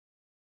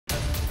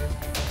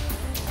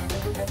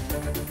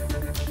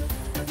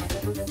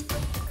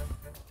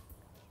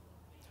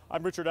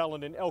I'm Richard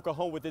Allen in El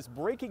Cajon with this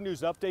breaking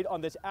news update on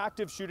this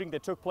active shooting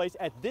that took place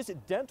at this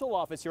dental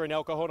office here in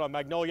El Cajon on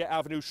Magnolia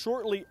Avenue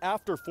shortly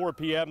after 4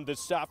 p.m.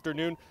 this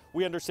afternoon.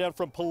 We understand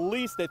from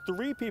police that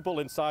 3 people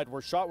inside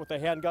were shot with a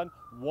handgun.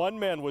 1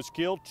 man was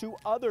killed. 2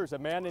 others, a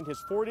man in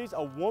his 40s,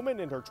 a woman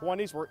in her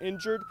 20s, were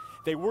injured.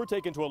 They were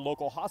taken to a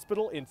local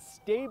hospital in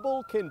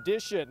stable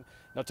condition.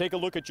 Now take a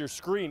look at your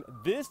screen.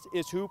 This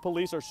is who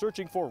police are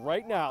searching for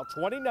right now.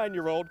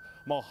 29-year-old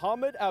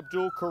Mohammed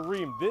Abdul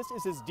Karim. This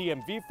is his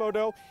DMV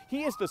photo.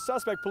 He is the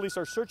suspect police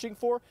are searching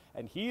for,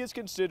 and he is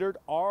considered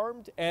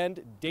armed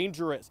and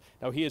dangerous.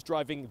 Now he is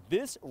driving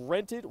this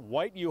rented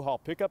white U-Haul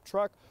pickup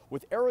truck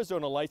with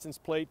Arizona license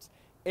plates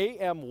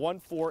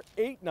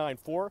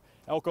AM14894.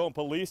 El Cajon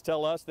police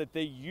tell us that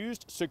they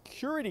used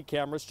security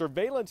cameras,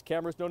 surveillance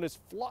cameras known as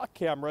flock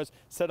cameras,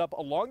 set up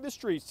along the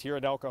streets here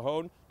in El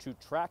Cajon to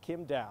track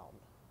him down.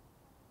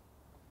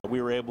 We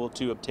were able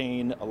to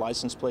obtain a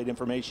license plate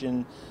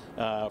information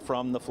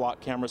from the flock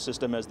camera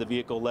system as the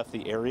vehicle left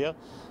the area.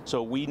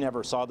 So we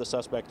never saw the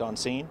suspect on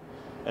scene.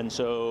 And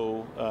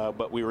so,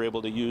 but we were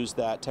able to use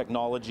that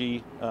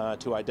technology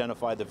to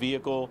identify the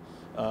vehicle,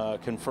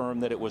 confirm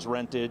that it was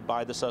rented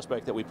by the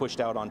suspect that we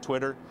pushed out on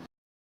Twitter.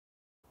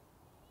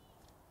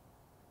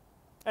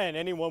 And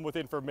anyone with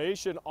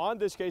information on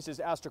this case is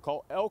asked to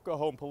call El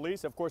Cajon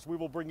Police. Of course, we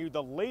will bring you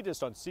the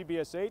latest on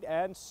CBS 8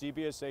 and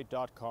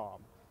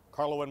CBS8.com.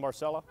 Carlo and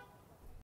Marcella.